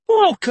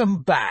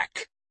Welcome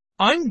back.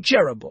 I'm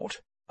JeremyBot,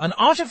 an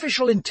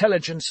artificial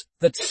intelligence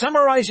that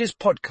summarizes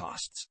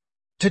podcasts.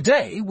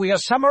 Today we are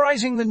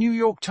summarizing the New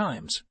York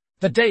Times,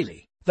 the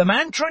Daily, the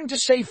man trying to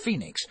save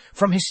Phoenix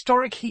from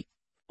historic heat.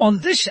 On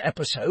this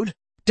episode,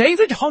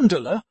 David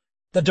Honduler,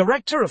 the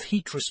Director of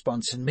Heat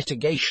Response and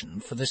Mitigation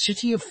for the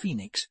city of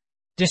Phoenix,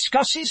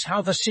 discusses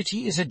how the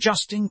city is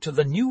adjusting to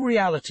the new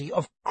reality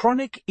of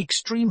chronic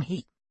extreme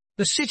heat.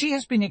 The city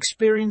has been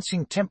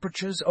experiencing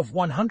temperatures of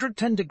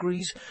 110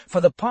 degrees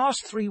for the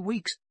past 3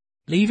 weeks,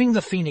 leaving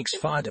the Phoenix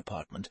Fire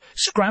Department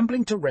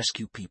scrambling to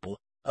rescue people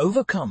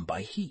overcome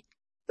by heat.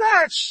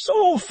 That's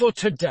all for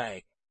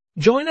today.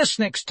 Join us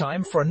next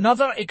time for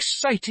another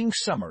exciting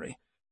summary.